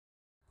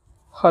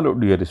Hello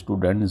dear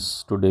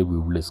students, today we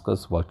will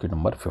discuss worksheet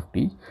number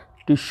 50,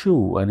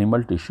 tissue,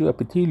 animal tissue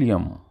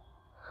epithelium.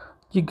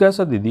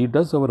 Jigyasa Didi,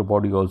 does our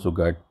body also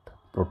get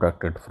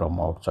protected from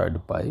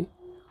outside by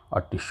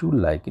a tissue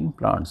like in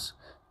plants?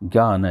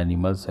 Gyan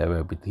animals have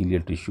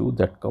epithelial tissue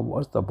that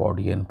covers the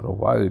body and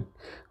provide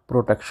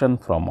protection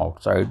from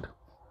outside.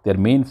 Their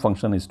main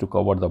function is to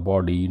cover the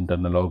body,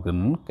 internal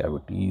organ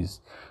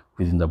cavities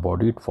within the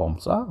body. It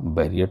forms a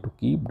barrier to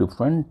keep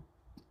different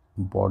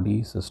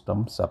body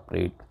systems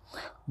separate.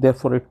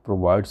 Therefore, it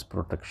provides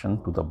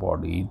protection to the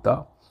body.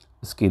 The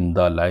skin,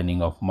 the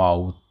lining of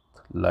mouth,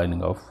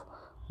 lining of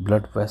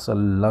blood vessel,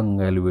 lung,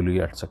 alveoli,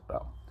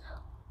 etc.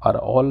 are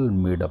all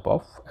made up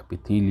of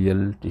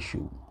epithelial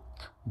tissue.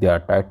 They are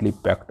tightly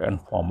packed and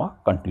form a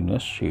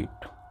continuous sheet.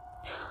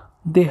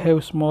 They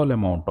have small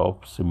amount of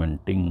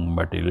cementing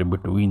material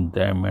between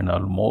them and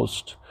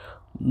almost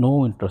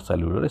no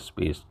intercellular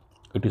space.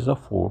 It is a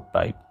four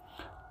type: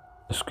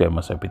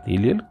 squamous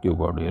epithelial,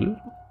 cuboidal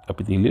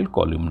epithelial,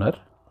 columnar,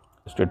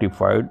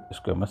 stratified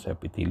squamous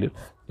epithelial.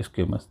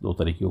 Squamous दो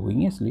तरह की हो गई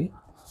हैं, इसलिए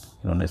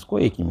इन्होंने इसको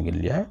एक ही में गिन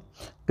लिया है.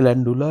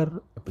 Glandular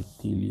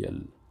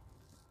epithelial,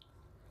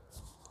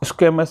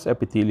 squamous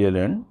epithelial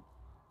and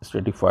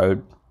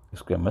stratified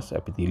squamous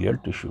epithelial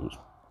tissues.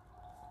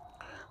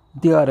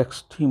 They are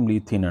extremely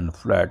thin and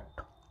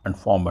flat and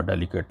form a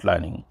delicate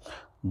lining.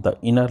 The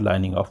inner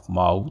lining of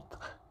mouth,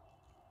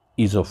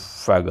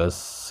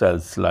 esophagus,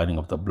 cells, lining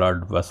of the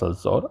blood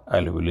vessels or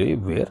alveoli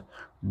where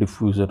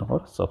diffusion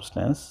or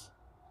substance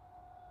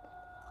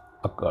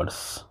occurs.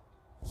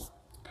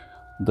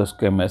 The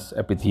squamous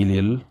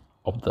epithelial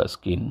of the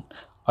skin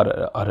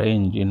are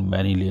arranged in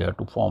many layers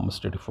to form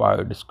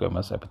stratified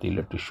squamous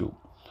epithelial tissue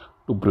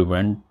to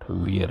prevent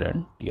wear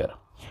and tear.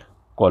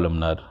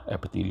 Columnar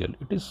epithelial,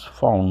 it is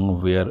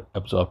found where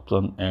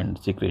absorption and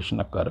secretion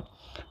occur,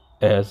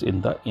 as in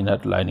the inner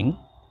lining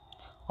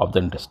of the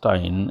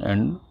intestine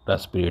and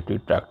respiratory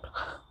tract.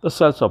 The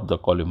cells of the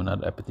columnar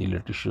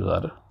epithelial tissues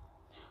are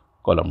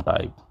column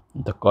type.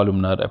 The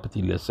columnar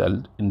epithelial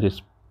cell in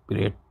respiratory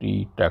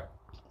tract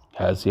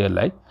has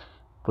hair-like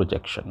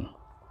projection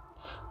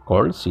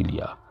called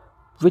cilia,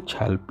 which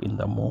help in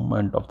the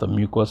movement of the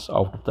mucus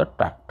out of the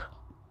tract.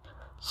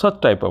 Such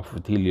type of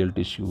epithelial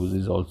tissues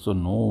is also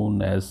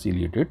known as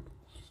ciliated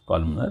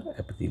columnar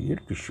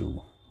epithelial tissue.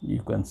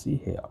 You can see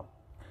here.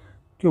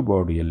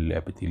 Cuboidal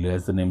epithelial,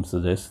 as the name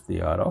suggests, they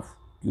are of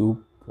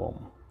cube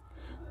form.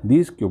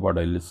 These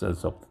cuboidal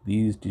cells of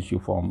these tissue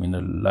form in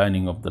a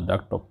lining of the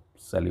duct of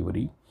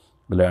salivary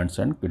glands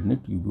and kidney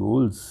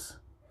tubules.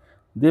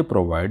 They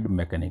provide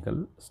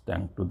mechanical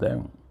strength to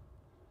them.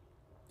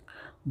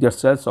 Their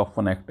cells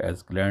often act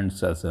as gland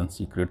cells and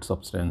secrete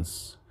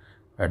substance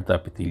at the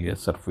epithelial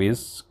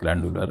surface,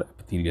 glandular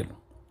epithelial.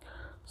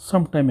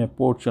 Sometimes a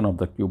portion of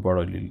the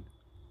cuboidal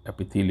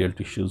epithelial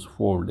tissues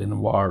fold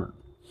inward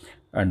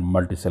and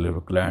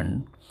multicellular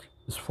gland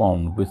is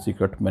formed which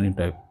secrete many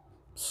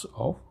types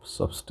of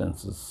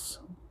substances,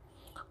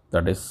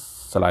 that is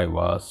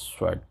saliva,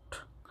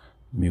 sweat,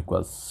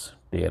 mucus,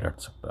 tear,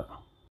 etc.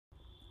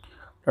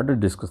 Let us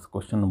discuss the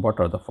question: what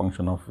are the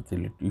functions of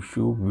epithelial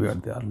tissue, where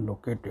they are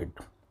located?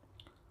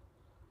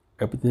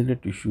 Epithelial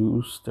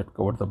tissues that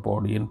cover the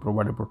body and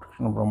provide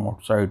protection from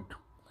outside.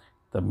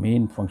 The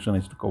main function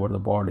is to cover the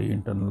body,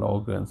 internal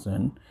organs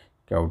and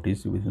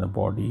cavities within the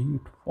body.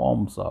 It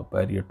forms a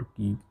barrier to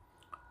keep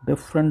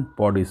different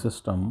body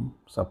systems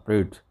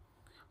separate.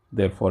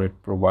 Therefore,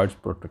 it provides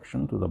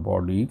protection to the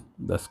body.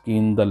 The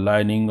skin, the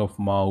lining of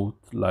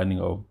mouth, lining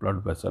of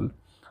blood vessel,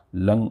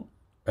 lung,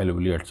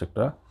 alveoli,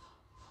 etc.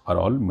 are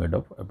all made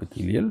of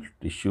epithelial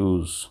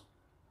tissues.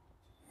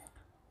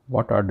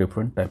 What are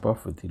different type of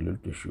epithelial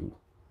tissue?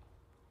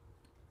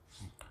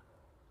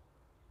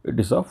 It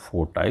is of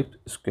four types: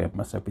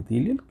 squamous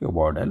epithelial,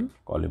 cuboidal,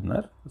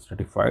 columnar,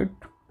 stratified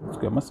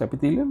squamous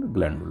epithelial,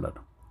 glandular.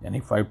 यानी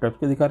 5 types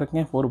के दिखा रखे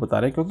हैं, 4 बता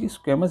रहे हैं क्योंकि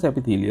squamous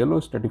epithelial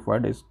और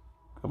स्ट्रेटिफाइड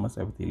स्क्वेमस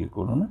एपिथेलियल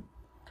को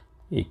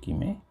उन्होंने एक ही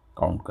में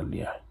काउंट कर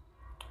लिया है.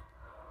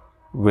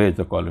 Where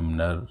the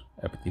columnar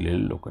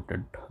epithelial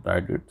located?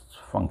 Write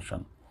its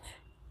function.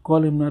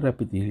 Columnar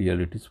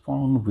epithelial, it is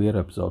found where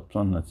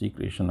absorption and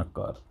secretion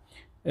occur,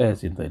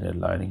 as in the inner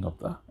lining of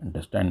the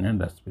intestine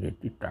and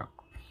respiratory tract.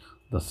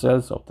 The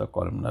cells of the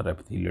columnar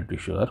epithelial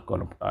tissue are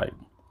column type.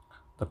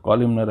 The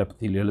columnar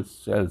epithelial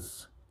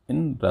cells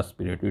in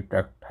respiratory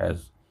tract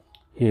has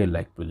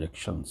hair-like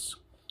projections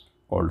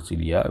called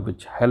cilia,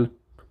 which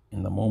help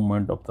in the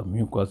movement of the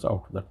mucus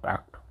out of the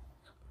tract.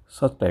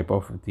 Such type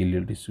of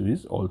epithelial tissue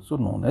is also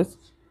known as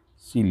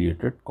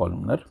ciliated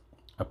columnar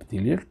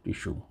epithelial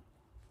tissue.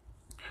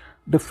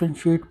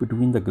 Differentiate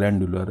between the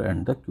glandular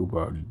and the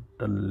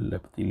cuboidal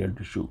epithelial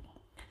tissue.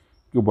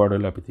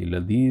 Cuboidal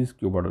epithelial, these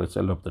cuboidal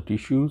cells of the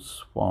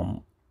tissues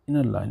form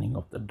inner lining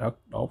of the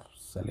duct of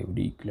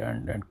salivary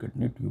gland and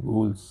kidney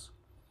tubules.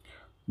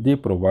 They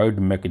provide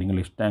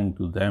mechanical strength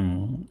to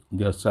them.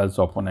 Their cells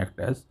often act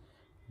as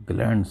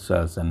gland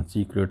cells and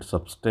secrete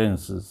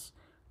substances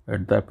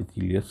at the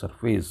epithelial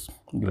surface,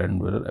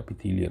 glandular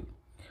epithelial.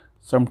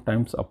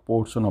 Sometimes a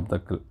portion of the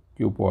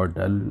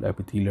cuboidal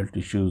epithelial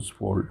tissues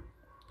fold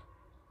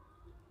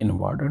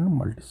inward and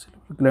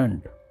multicellular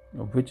gland,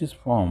 which is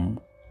formed,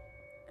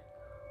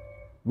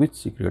 which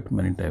secrete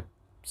many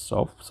types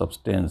of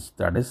substance,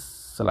 that is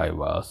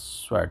saliva,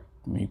 sweat,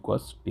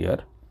 mucus, tear,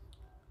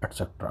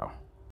 etc.